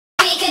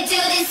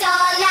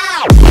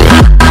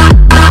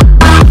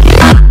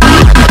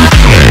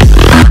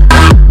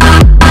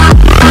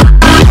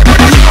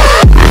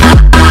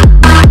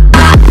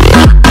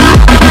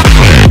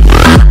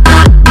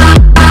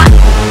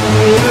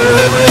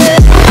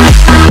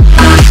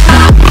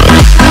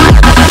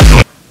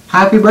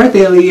Happy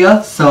birthday,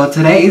 Leah! So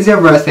today is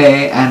your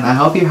birthday and I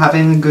hope you're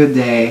having a good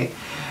day.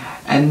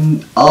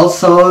 And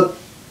also,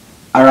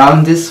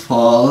 around this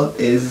fall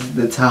is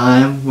the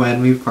time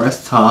when we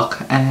first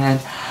talk,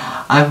 and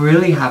I'm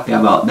really happy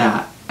about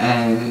that.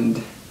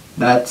 And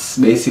that's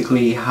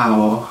basically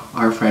how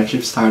our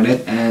friendship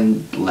started,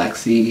 and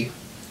Lexie,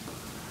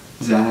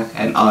 Zach,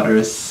 and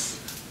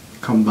others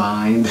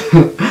combined,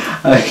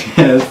 I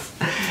guess.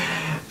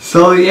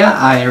 So yeah,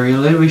 I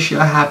really wish you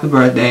a happy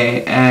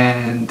birthday,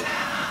 and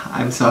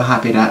I'm so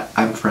happy that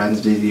I'm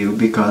friends with you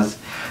because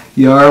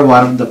you're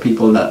one of the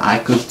people that I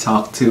could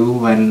talk to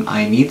when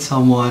I need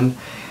someone.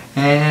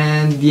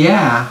 And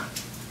yeah,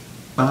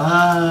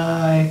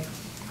 bye.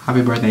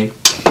 Happy birthday.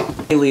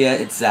 Hey Leah,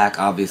 it's Zach,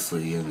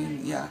 obviously, I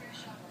mean, yeah.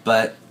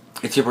 But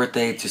it's your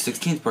birthday, it's your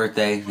 16th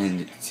birthday, and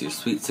it's your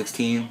sweet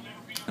 16,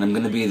 and I'm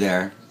gonna be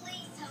there,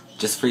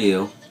 just for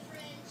you.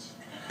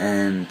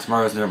 And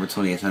tomorrow's November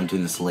 20th, and I'm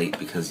doing this late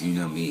because you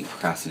know me,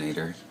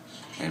 procrastinator.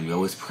 And we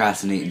always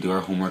procrastinate and do our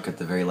homework at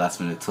the very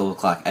last minute, 12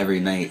 o'clock every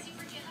night.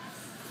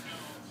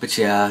 But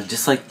yeah,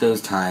 just like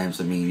those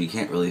times, I mean, you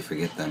can't really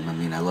forget them. I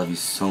mean, I love you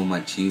so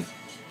much. You've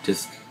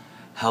just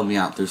helped me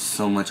out through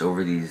so much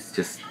over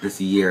this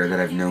year that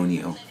I've known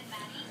you.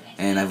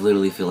 And I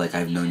literally feel like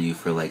I've known you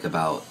for like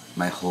about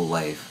my whole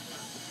life.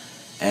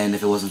 And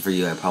if it wasn't for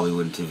you, I probably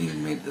wouldn't have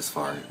even made it this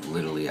far.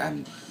 Literally,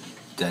 I'm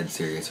dead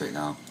serious right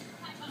now.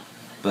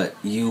 But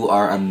you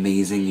are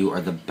amazing. You are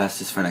the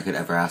bestest friend I could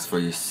ever ask for.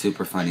 You're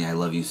super funny. I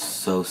love you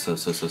so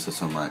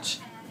much.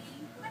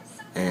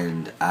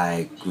 And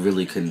I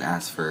really couldn't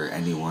ask for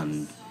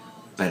anyone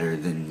better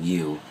than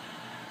you.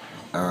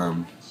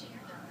 And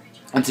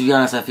to be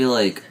honest, I feel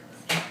like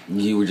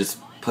you were just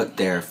put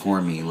there for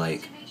me.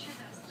 Like,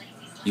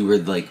 you were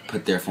like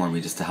put there for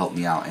me just to help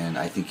me out. And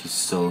I thank you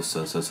so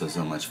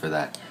much for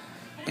that.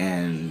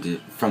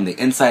 And from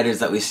the insiders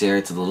that we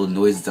share to the little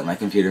noises that my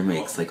computer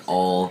makes like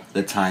all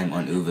the time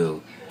on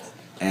Uvu,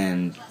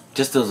 and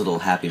just those little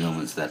happy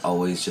moments that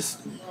always just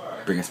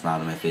bring a smile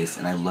to my face.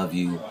 And I love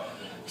you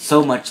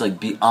so much, like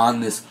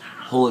beyond this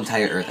whole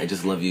entire earth. I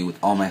just love you with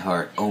all my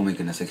heart. Oh my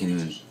goodness, I can't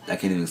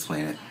even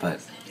explain it.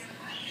 But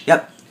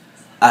yep,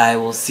 I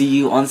will see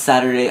you on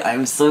Saturday.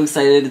 I'm so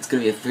excited. It's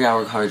gonna be a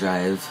 3-hour car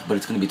drive, but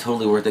it's gonna be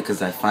totally worth it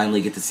because I finally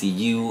get to see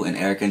you and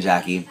Eric and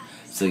Jackie.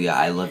 So yeah,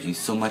 I love you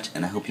so much,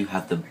 and I hope you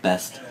have the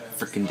best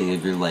freaking day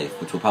of your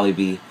life, which will probably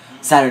be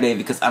Saturday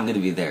because I'm gonna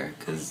be there.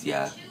 Cause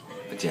yeah,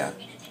 but yeah,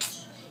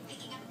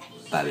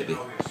 bye baby.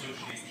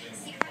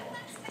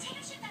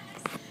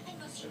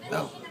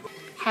 Oh.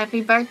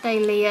 Happy birthday,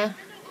 Leah,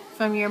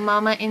 from your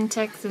mama in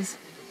Texas.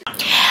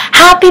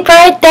 Happy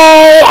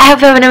birthday! I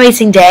hope you have an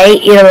amazing day.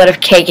 Eat a lot of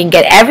cake and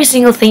get every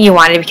single thing you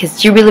wanted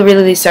because you really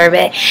deserve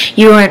it.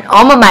 You are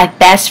all of my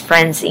best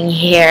friends in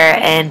here,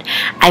 and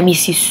I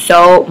miss you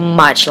so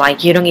much.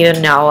 Like, you don't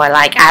even know.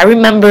 Like, I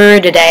remember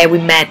the day we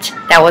met.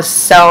 That was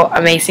so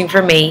amazing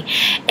for me,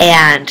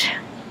 and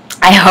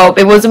I hope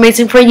it was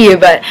amazing for you.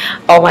 But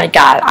oh my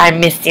God, I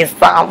miss you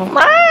so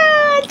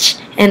much.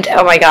 And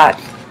oh my God,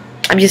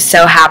 I'm just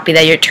so happy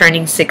that you're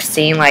turning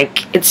 16.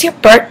 Like, it's your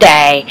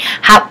birthday.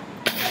 Have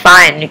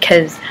fun,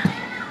 because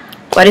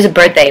what is a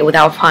birthday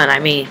without fun? I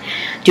mean,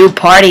 do a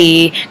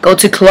party, go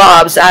to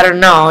clubs, I don't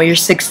know. You're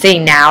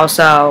 16 now,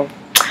 so,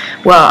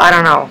 well, I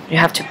don't know. You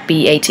have to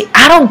be 18.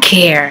 I don't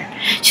care.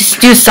 Just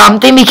do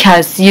something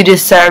because you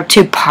deserve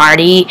to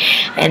party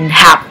and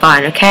have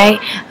fun, okay?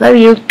 Love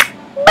you.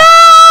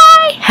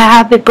 Bye!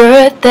 Happy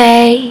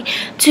birthday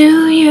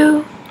to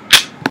you.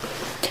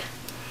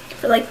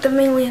 For like the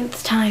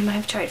millionth time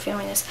I've tried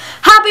filming this.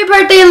 Happy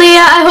birthday,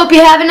 Leah! I hope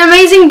you have an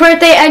amazing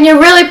birthday and you're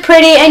really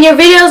pretty and your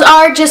videos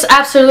are just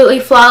absolutely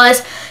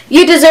flawless.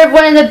 You deserve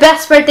one of the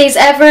best birthdays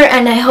ever,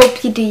 and I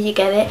hope you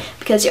get it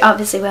because you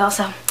obviously will.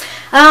 So,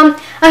 I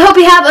hope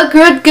you have a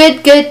great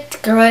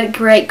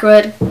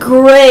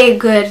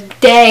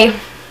day.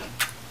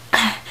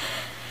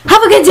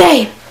 Have a good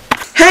day.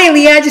 Hi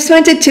Leah, I just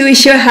wanted to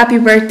wish you a happy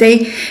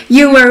birthday.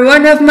 You were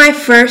one of my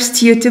first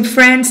YouTube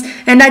friends,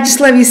 and I just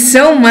love you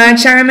so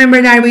much. I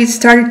remember that we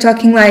started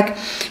talking like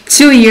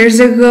 2 years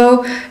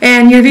ago,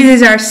 and your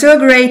videos are so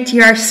great.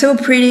 You are so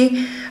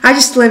pretty. I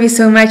just love you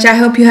so much. I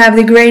hope you have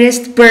the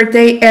greatest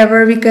birthday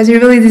ever because you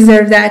really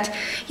deserve that.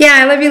 Yeah,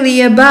 I love you,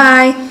 Leah.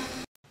 Bye.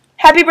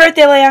 Happy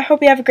birthday, Leah. I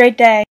hope you have a great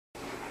day.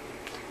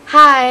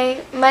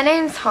 Hi, my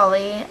name's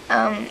Holly.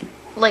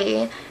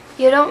 Lee,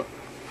 you don't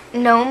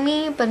know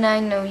me, but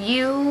I know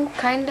you,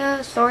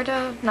 kinda,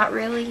 sorta, not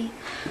really.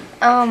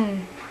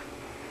 I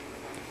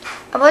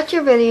watch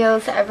your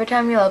videos every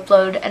time you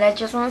upload, and I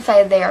just want to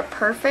say they are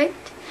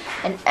perfect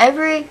in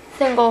every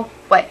single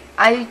way.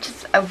 I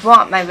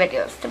want my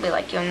videos to be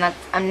like you, and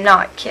I'm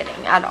not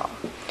kidding at all.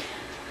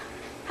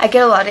 I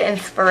get a lot of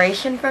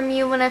inspiration from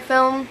you when I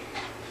film.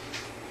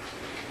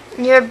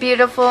 You're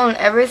beautiful in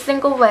every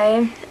single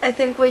way. I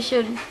think we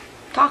should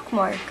talk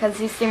more,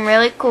 because you seem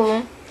really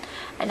cool.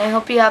 And I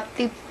hope you have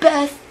the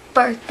best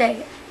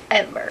birthday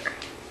ever,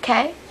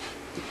 okay?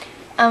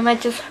 I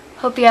just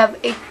hope you have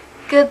a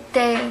good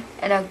day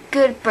and a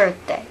good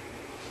birthday.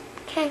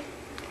 Okay,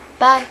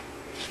 bye.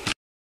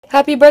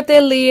 Happy birthday,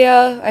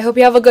 Leah. I hope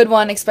you have a good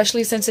one,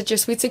 especially since it's your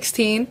sweet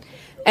 16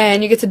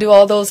 and you get to do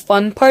all those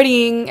fun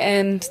partying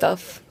and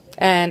stuff,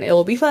 and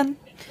it'll be fun.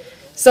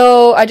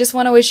 So I just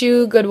want to wish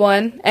you a good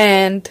one,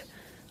 and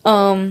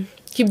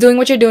keep doing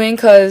what you're doing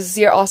because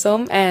you're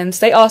awesome, and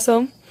stay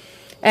awesome,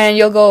 and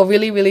you'll go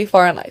really, really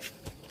far in life.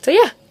 So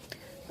yeah,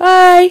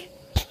 bye.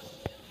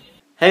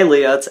 Hey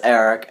Leah, it's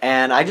Eric,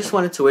 and I just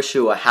wanted to wish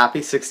you a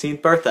happy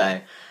 16th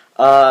birthday.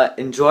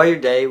 Enjoy your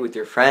day with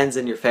your friends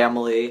and your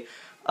family.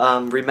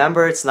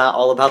 Remember, it's not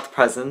all about the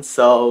presents,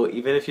 so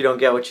even if you don't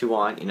get what you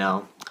want, you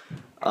know,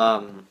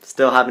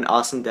 still have an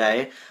awesome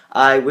day.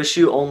 I wish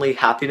you only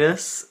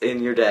happiness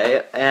in your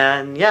day,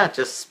 and yeah,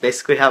 just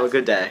basically have a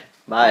good day.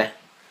 Bye.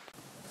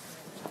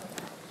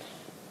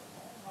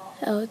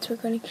 Oh, it's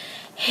recording.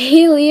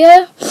 Hey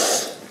Leah,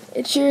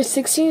 it's your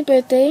 16th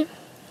birthday.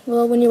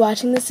 Well, when you're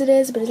watching this it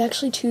is, but it's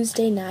actually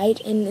Tuesday night,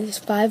 and it's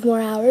 5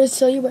 more hours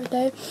till your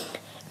birthday.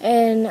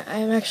 And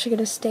I'm actually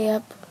going to stay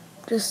up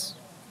just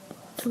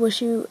to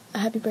wish you a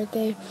happy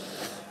birthday.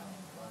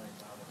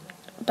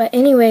 But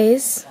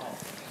anyways,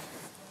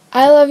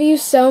 I love you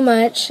so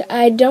much.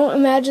 I don't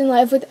imagine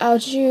life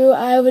without you.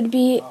 I would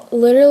be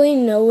literally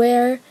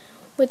nowhere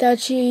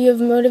without you. You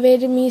have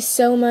motivated me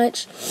so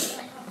much.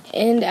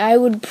 And I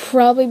would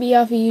probably be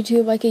off of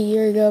YouTube like a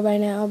year ago by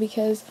now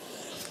because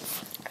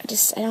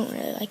I don't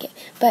really like it.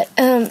 But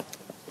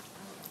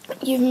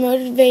you've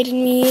motivated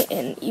me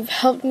and you've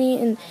helped me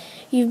and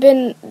you've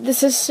been the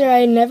sister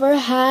I never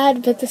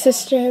had, but the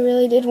sister I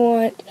really did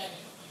want.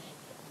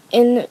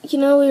 And, you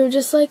know, we were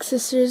just like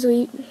sisters.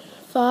 We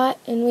fought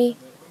and we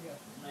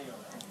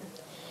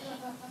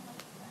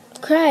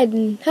cried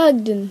and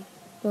hugged and,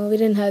 well, we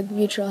didn't hug,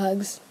 mutual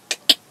hugs.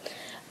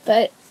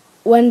 But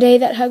one day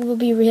that hug will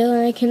be real,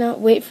 and I cannot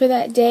wait for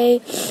that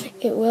day.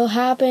 It will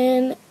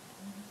happen.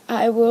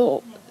 I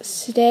will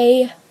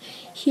stay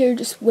here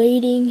just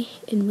waiting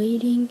and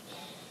waiting.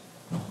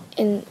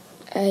 And,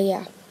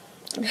 yeah.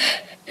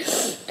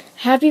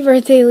 Happy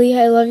birthday,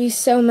 Leah. I love you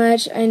so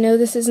much. I know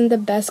this isn't the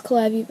best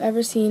collab you've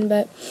ever seen,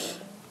 but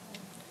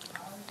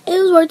it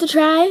was worth a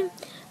try.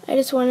 I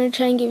just wanted to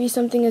try and give you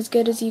something as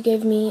good as you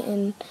gave me,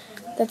 and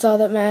that's all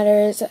that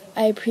matters.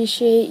 I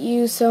appreciate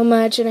you so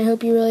much, and I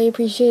hope you really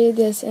appreciated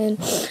this, and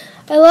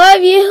I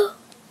love you.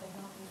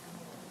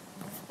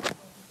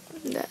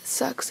 That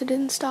sucks. It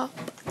didn't stop.